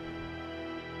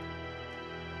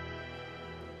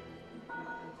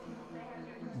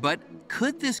 But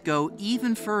could this go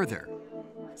even further?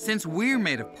 Since we're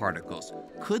made of particles,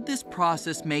 could this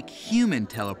process make human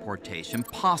teleportation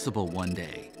possible one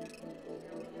day?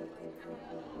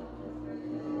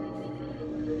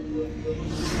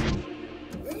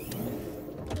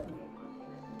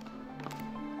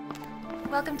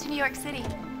 Welcome to New York City.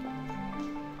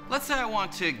 Let's say I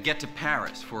want to get to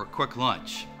Paris for a quick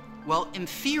lunch. Well, in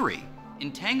theory,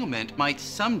 entanglement might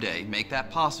someday make that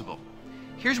possible.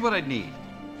 Here's what I'd need.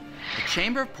 A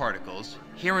chamber of particles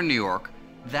here in New York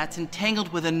that's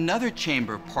entangled with another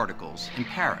chamber of particles in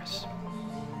Paris.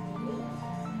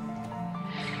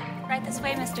 Right this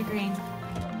way, Mr. Green.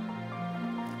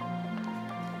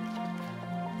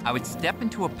 I would step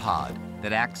into a pod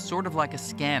that acts sort of like a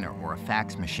scanner or a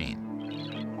fax machine.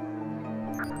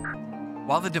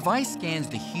 While the device scans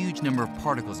the huge number of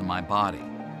particles in my body,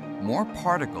 more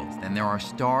particles than there are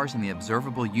stars in the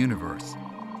observable universe,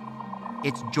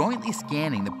 it's jointly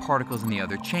scanning the particles in the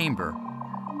other chamber,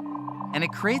 and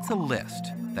it creates a list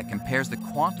that compares the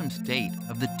quantum state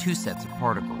of the two sets of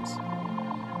particles.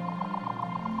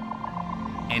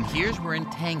 And here's where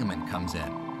entanglement comes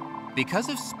in. Because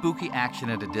of spooky action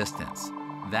at a distance,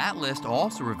 that list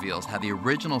also reveals how the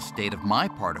original state of my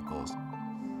particles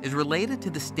is related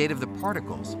to the state of the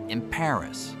particles in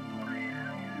Paris.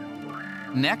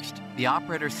 Next, the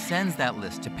operator sends that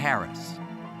list to Paris.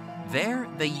 There,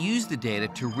 they use the data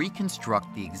to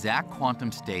reconstruct the exact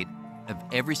quantum state of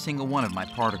every single one of my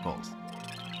particles.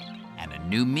 And a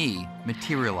new me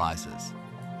materializes.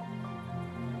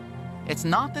 It's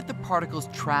not that the particles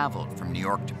traveled from New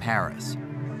York to Paris.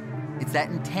 It's that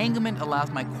entanglement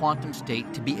allows my quantum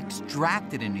state to be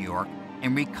extracted in New York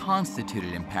and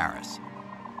reconstituted in Paris,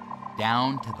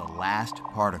 down to the last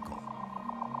particle.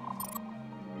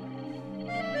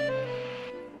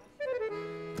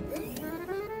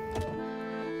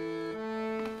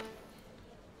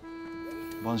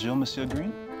 Bonjour, Monsieur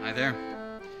Green. Hi there.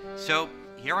 So,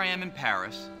 here I am in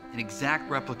Paris, an exact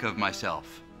replica of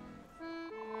myself.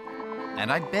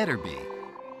 And I'd better be,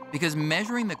 because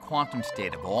measuring the quantum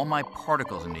state of all my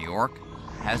particles in New York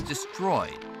has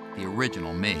destroyed the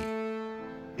original me.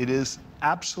 It is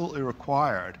absolutely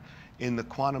required in the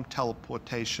quantum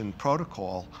teleportation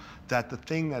protocol that the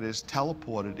thing that is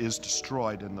teleported is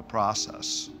destroyed in the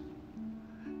process.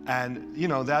 And, you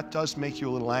know, that does make you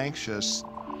a little anxious.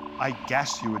 I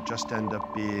guess you would just end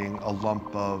up being a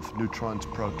lump of neutrons,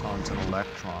 protons, and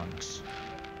electrons.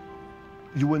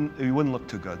 You wouldn't look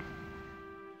too good.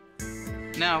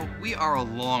 Now, we are a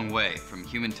long way from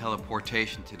human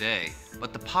teleportation today,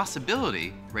 but the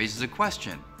possibility raises a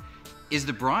question. Is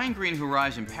the Brian Greene who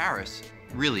arrives in Paris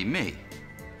really me?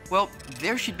 Well,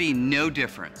 there should be no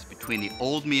difference between the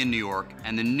old me in New York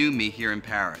and the new me here in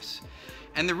Paris.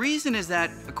 And the reason is that,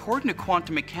 according to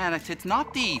quantum mechanics, it's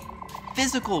not the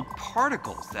physical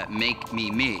particles that make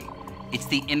me me. It's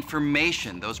the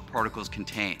information those particles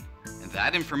contain. And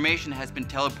that information has been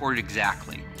teleported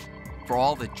exactly for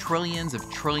all the trillions of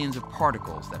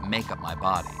particles that make up my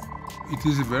body. It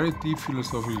is a very deep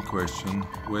philosophical question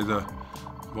whether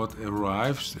what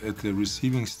arrives at the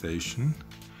receiving station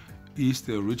is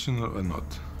the original or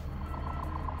not.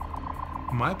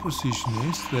 My position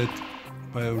is that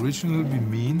by original we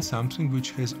mean something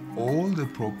which has all the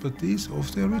properties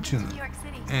of the original.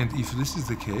 And if this is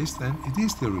the case, then it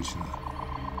is the original.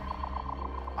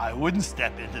 I wouldn't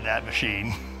step into that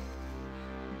machine.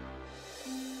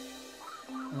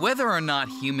 Whether or not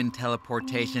human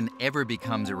teleportation ever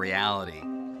becomes a reality,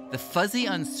 the fuzzy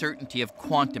uncertainty of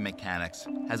quantum mechanics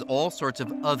has all sorts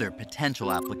of other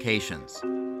potential applications.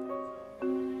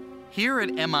 Here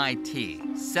at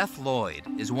MIT, Seth Lloyd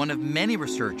is one of many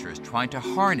researchers trying to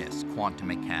harness quantum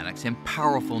mechanics in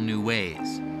powerful new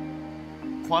ways.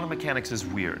 Quantum mechanics is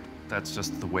weird. That's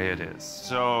just the way it is.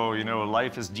 So, you know,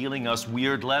 life is dealing us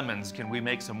weird lemons. Can we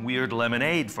make some weird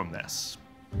lemonade from this?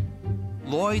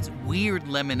 Lloyd's weird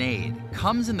lemonade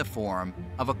comes in the form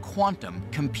of a quantum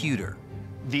computer.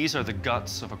 These are the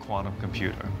guts of a quantum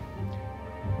computer.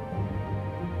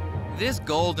 This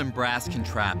gold and brass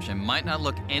contraption might not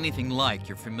look anything like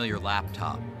your familiar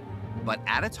laptop, but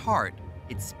at its heart,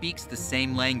 it speaks the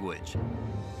same language: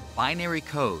 binary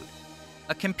code,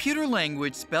 a computer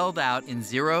language spelled out in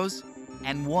zeros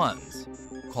and ones,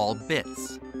 called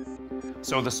bits.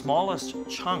 So the smallest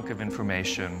chunk of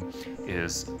information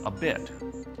is a bit.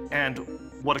 And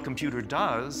what a computer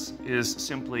does is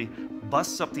simply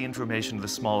busts up the information to the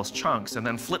smallest chunks and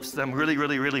then flips them really,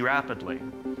 really, really rapidly.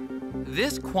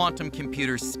 This quantum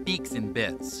computer speaks in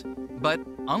bits, but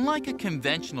unlike a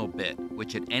conventional bit,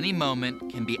 which at any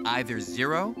moment can be either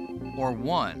 0 or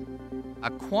 1, a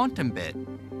quantum bit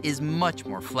is much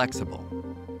more flexible.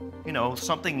 You know,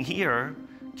 something here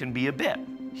can be a bit.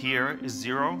 Here is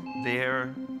 0,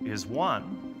 there is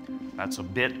 1. That's a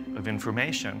bit of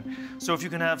information. So if you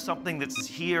can have something that's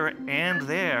here and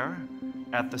there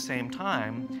at the same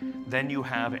time, then you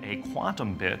have a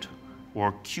quantum bit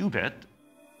or qubit.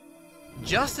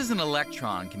 Just as an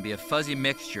electron can be a fuzzy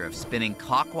mixture of spinning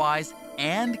clockwise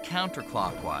and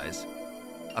counterclockwise,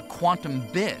 a quantum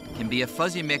bit can be a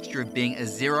fuzzy mixture of being a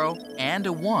 0 and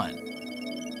a 1.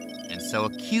 And so a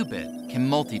qubit can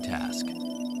multitask.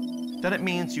 Then it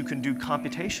means you can do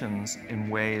computations in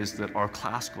ways that our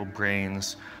classical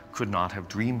brains could not have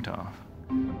dreamed of.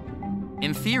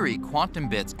 In theory, quantum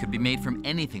bits could be made from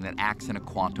anything that acts in a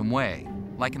quantum way,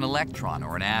 like an electron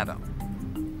or an atom.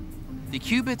 The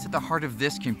qubits at the heart of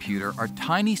this computer are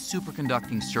tiny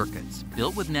superconducting circuits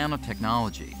built with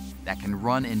nanotechnology that can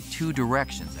run in 2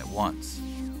 directions at once.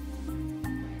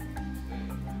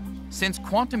 Since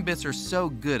quantum bits are so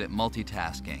good at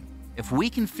multitasking, if we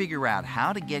can figure out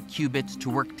how to get qubits to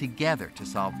work together to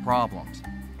solve problems,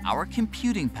 our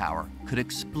computing power could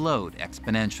explode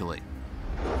exponentially.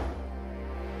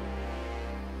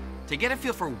 To get a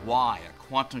feel for why a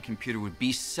quantum computer would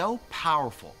be so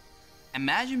powerful,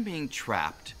 imagine being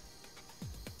trapped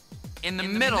in the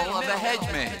middle of a hedge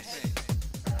maze.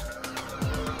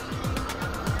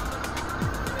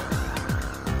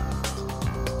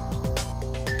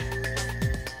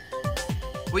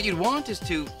 What you'd want is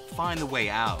to find the way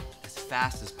out as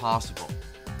fast as possible.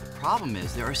 The problem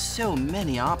is there are so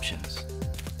many options.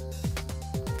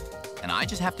 And I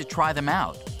just have to try them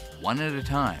out, one at a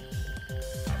time.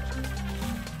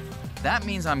 That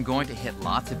means I'm going to hit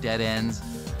lots of dead ends,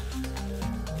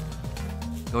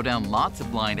 go down lots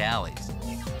of blind alleys,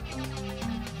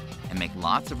 and make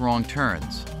lots of wrong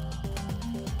turns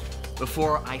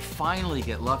before I finally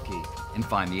get lucky and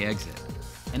find the exit.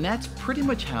 And that's pretty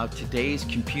much how today's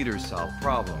computers solve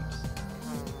problems.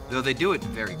 Though they do it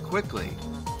very quickly,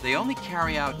 they only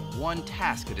carry out one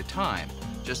task at a time,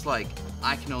 just like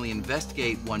I can only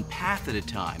investigate one path at a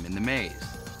time in the maze.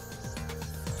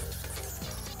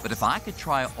 But if I could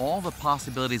try all the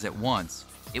possibilities at once,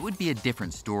 it would be a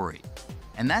different story.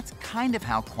 And that's kind of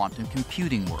how quantum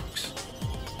computing works.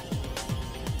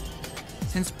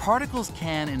 Since particles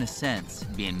can, in a sense,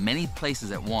 be in many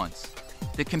places at once,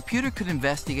 the computer could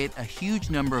investigate a huge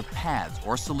number of paths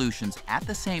or solutions at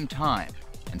the same time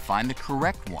and find the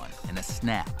correct one in a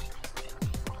snap.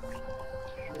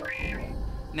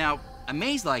 Now, a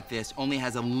maze like this only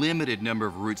has a limited number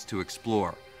of routes to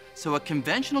explore, so a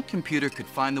conventional computer could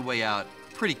find the way out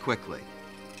pretty quickly.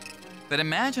 But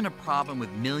imagine a problem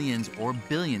with millions or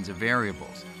billions of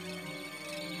variables,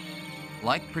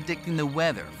 like predicting the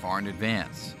weather far in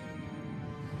advance.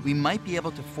 We might be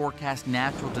able to forecast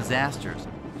natural disasters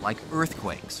like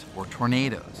earthquakes or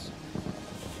tornadoes.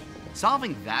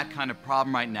 Solving that kind of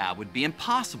problem right now would be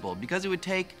impossible because it would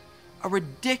take a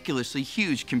ridiculously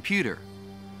huge computer.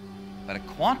 But a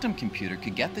quantum computer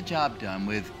could get the job done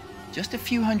with just a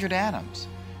few hundred atoms.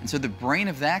 And so the brain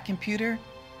of that computer,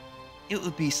 it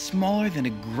would be smaller than a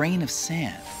grain of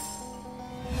sand.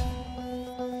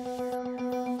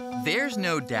 There's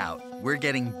no doubt we're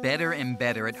getting better and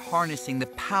better at harnessing the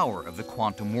power of the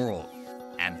quantum world,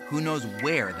 and who knows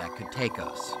where that could take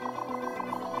us.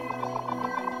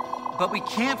 But we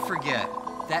can't forget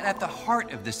that at the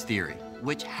heart of this theory,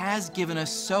 which has given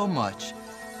us so much,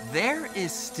 there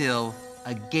is still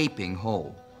a gaping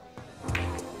hole.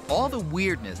 All the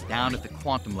weirdness down at the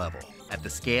quantum level, at the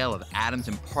scale of atoms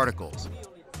and particles,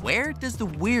 where does the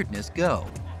weirdness go?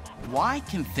 Why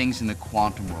can things in the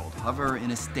quantum world hover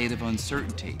in a state of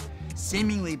uncertainty,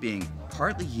 seemingly being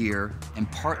partly here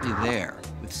and partly there,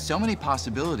 with so many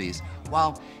possibilities,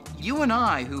 while you and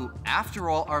I, who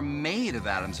after all are made of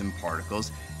atoms and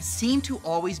particles, seem to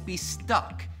always be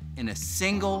stuck in a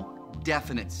single,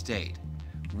 definite state?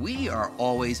 We are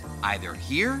always either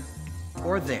here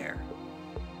or there.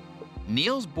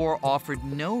 Niels Bohr offered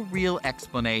no real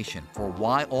explanation for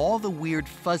why all the weird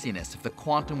fuzziness of the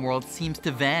quantum world seems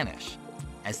to vanish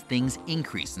as things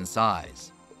increase in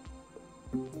size.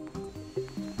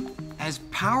 As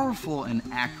powerful and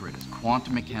accurate as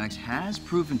quantum mechanics has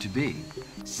proven to be,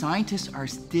 scientists are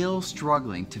still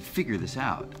struggling to figure this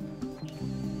out.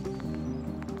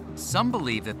 Some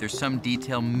believe that there's some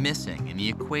detail missing in the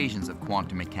equations of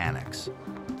quantum mechanics.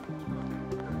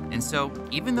 And so,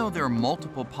 even though there are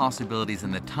multiple possibilities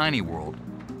in the tiny world,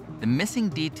 the missing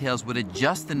details would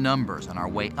adjust the numbers on our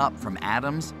way up from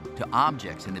atoms to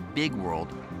objects in the big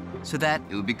world so that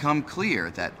it would become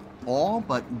clear that all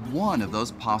but one of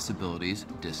those possibilities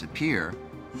disappear,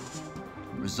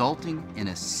 resulting in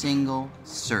a single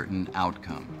certain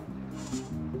outcome.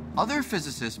 Other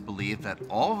physicists believe that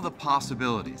all of the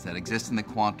possibilities that exist in the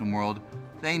quantum world,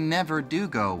 they never do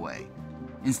go away.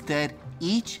 Instead,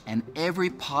 each and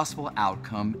every possible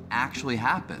outcome actually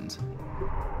happens.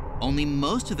 Only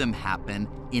most of them happen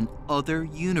in other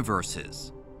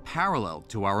universes, parallel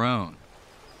to our own.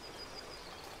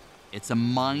 It's a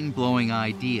mind-blowing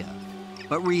idea,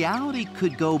 but reality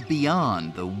could go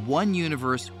beyond the one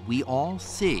universe we all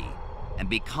see and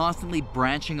be constantly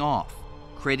branching off,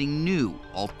 creating new,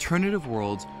 alternative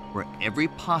worlds where every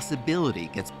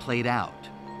possibility gets played out.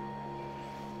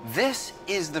 This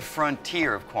is the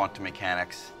frontier of quantum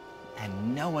mechanics,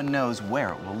 and no one knows where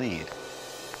it will lead.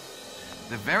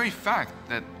 The very fact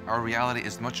that our reality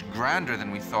is much grander than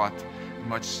we thought,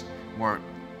 much more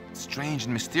strange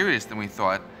and mysterious than we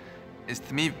thought, is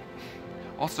to me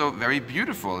also very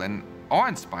beautiful and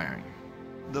awe-inspiring.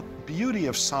 The beauty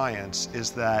of science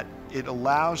is that it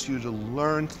allows you to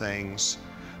learn things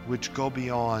which go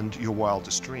beyond your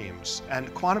wildest dreams.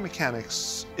 And quantum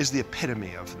mechanics is the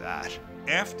epitome of that.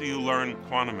 After you learn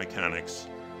quantum mechanics,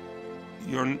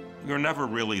 you're never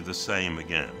really the same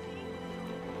again.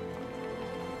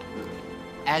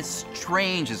 As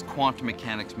strange as quantum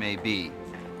mechanics may be,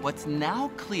 what's now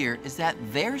clear is that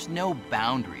there's no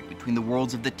boundary between the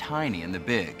worlds of the tiny and the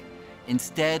big.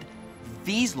 Instead,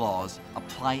 these laws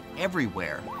apply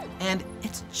everywhere, and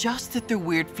it's just that their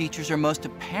weird features are most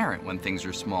apparent when things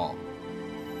are small.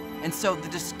 And so the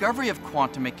discovery of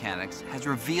quantum mechanics has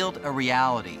revealed a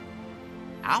reality,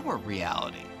 our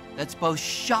reality, that's both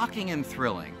shocking and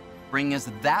thrilling, bringing us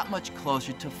that much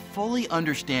closer to fully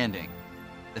understanding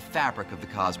the fabric of the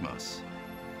cosmos.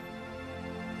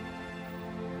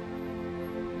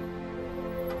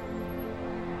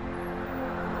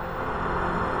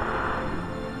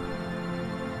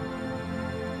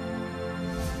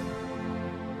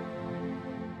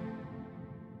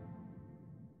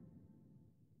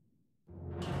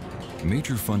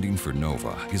 Major funding for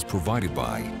NOVA is provided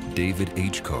by David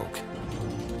H. Koch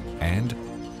and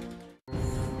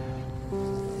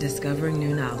Discovering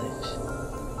New Knowledge.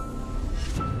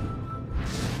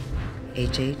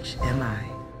 HHMI.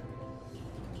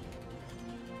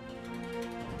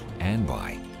 And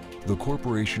by the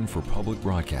Corporation for Public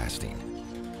Broadcasting.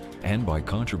 And by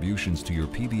contributions to your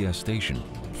PBS station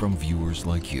from viewers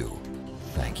like you.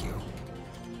 Thank you.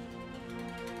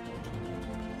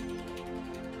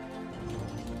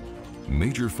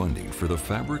 Major funding for the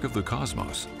fabric of the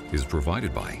cosmos is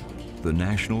provided by the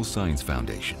National Science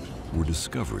Foundation, where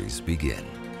discoveries begin.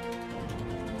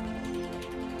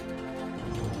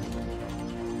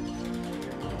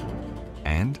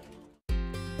 And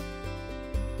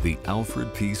the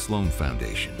Alfred P. Sloan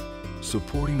Foundation,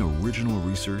 supporting original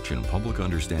research and public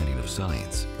understanding of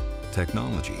science,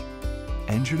 technology,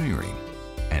 engineering,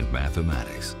 and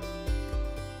mathematics.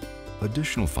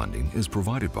 Additional funding is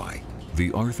provided by the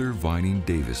Arthur Vining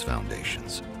Davis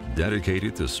Foundations,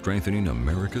 dedicated to strengthening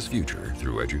America's future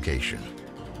through education.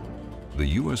 The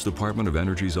U.S. Department of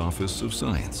Energy's Office of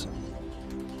Science.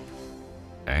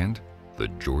 And the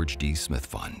George D. Smith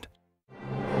Fund.